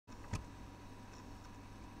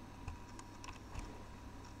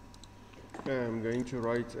I'm going to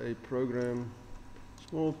write a program,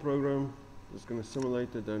 small program, that's going to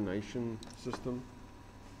simulate the donation system.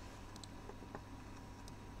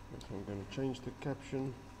 So I'm going to change the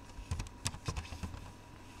caption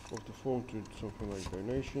of the form to something like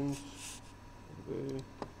donations. There.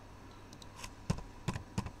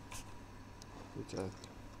 Let's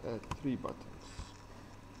add 3 buttons.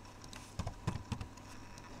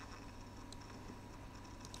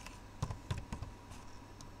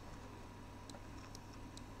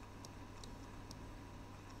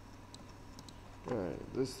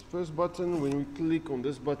 This first button, when we click on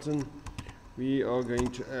this button, we are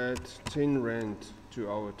going to add 10 Rand to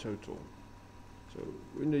our total. So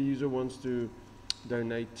when the user wants to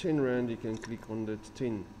donate 10 Rand, you can click on that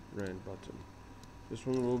 10 Rand button. This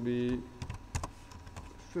one will be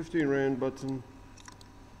 15 Rand button.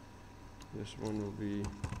 This one will be,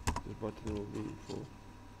 this button will be for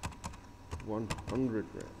 100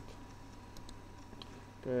 Rand.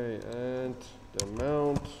 Okay, and the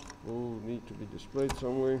amount will need to be displayed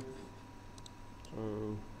somewhere. So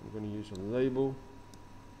I'm going to use a label.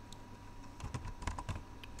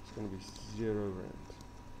 It's going to be 0 Rand. So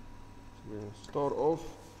we're going to start off,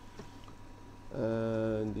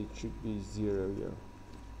 and it should be 0 here.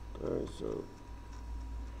 Okay, so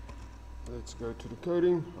let's go to the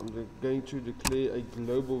coding. I'm going to declare a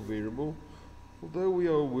global variable. Although we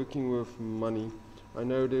are working with money, I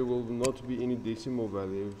know there will not be any decimal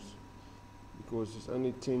values because it's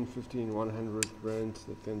only 10, 15, 100 rands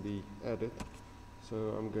that can be added.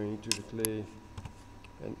 So I'm going to declare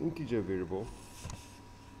an integer variable,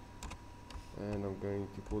 and I'm going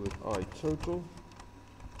to call it iTotal.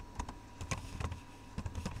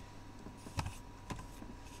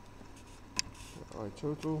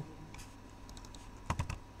 iTotal.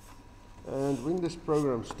 And when this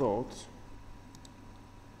program starts,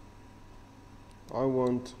 I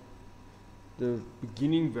want the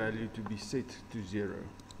beginning value to be set to 0,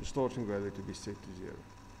 the starting value to be set to 0.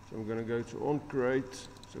 So I'm going to go to onCreate,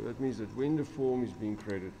 so that means that when the form is being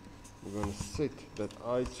created, we're going to set that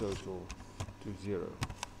iTotal to 0.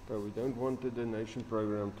 But we don't want the donation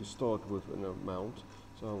program to start with an amount,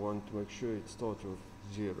 so I want to make sure it starts with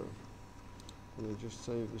 0. Let me just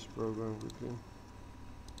save this program quickly.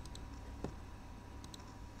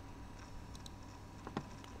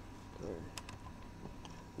 Okay.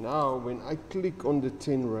 Now, when I click on the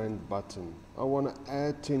 10 Rand button, I want to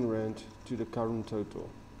add 10 Rand to the current total.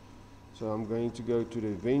 So I'm going to go to the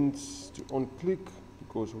events, to on-click,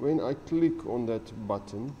 because when I click on that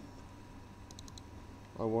button,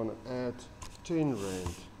 I want to add 10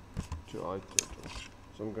 Rand to iTotal.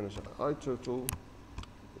 So I'm going to say iTotal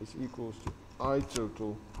is equals to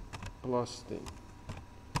iTotal plus 10.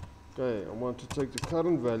 Okay, I want to take the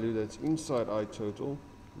current value that's inside iTotal,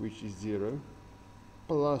 which is 0,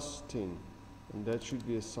 plus 10, and that should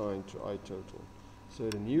be assigned to iTotal. So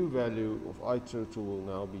the new value of iTotal will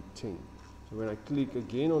now be 10. So when I click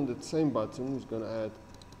again on that same button, it's going to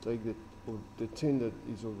take the 10 that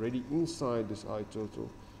is already inside this iTotal,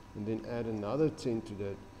 and then add another 10 to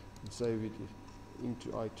that and save it into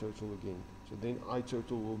iTotal again. So then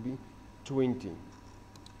iTotal will be 20.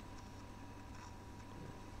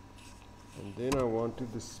 And then I want to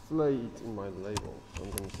display it in my label. So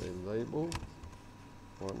I'm going to say label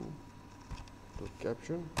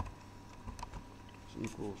 1.caption is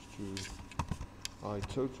equals to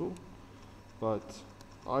iTotal, but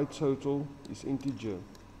iTotal is integer.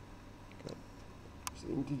 Okay. It's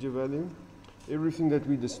the integer value. Everything that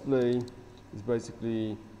we display is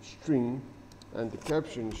basically string, and the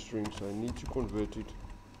caption is string, so I need to convert it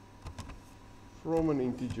from an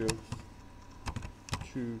integer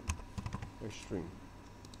to a string.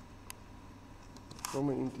 From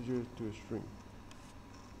an integer to a string.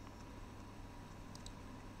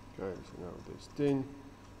 Okay, so now there's 10.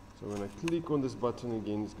 So when I click on this button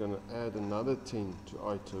again, it's going to add another 10 to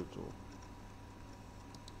iTotal.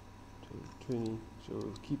 To 20. So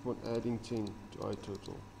we'll keep on adding 10 to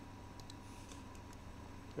iTotal.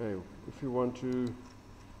 Okay, if you want to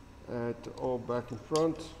add all back and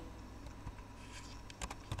front,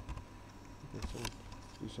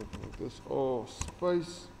 do something like this, or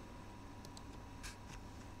space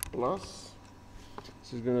plus.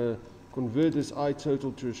 So it's going to convert this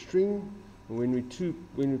iTotal to a string, and when we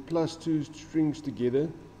plus two strings together,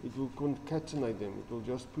 it will concatenate them. It will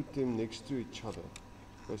just put them next to each other.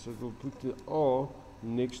 Okay, so it will put the R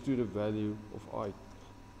next to the value of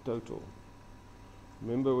iTotal.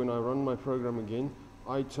 Remember, when I run my program again,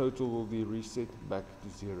 iTotal will be reset back to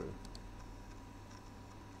 0.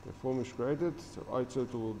 The form is created, so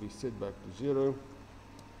iTotal will be set back to 0.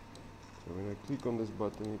 So when I click on this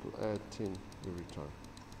button, it will add 10 every time.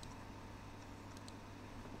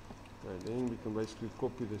 And then we can basically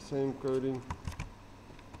copy the same coding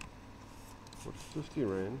for 50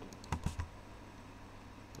 Rand,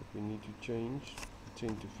 but we need to change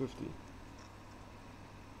 10 to 50.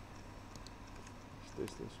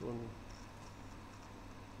 Let's test this one.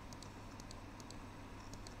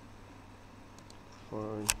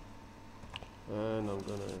 Fine. And I'm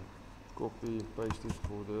gonna copy and paste it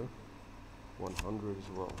for the 100 as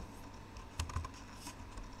well.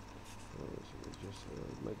 So let's just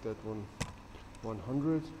make that one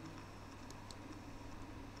 100.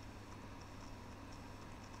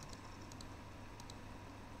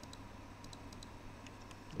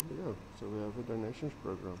 There we go. So we have a donations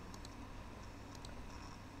program.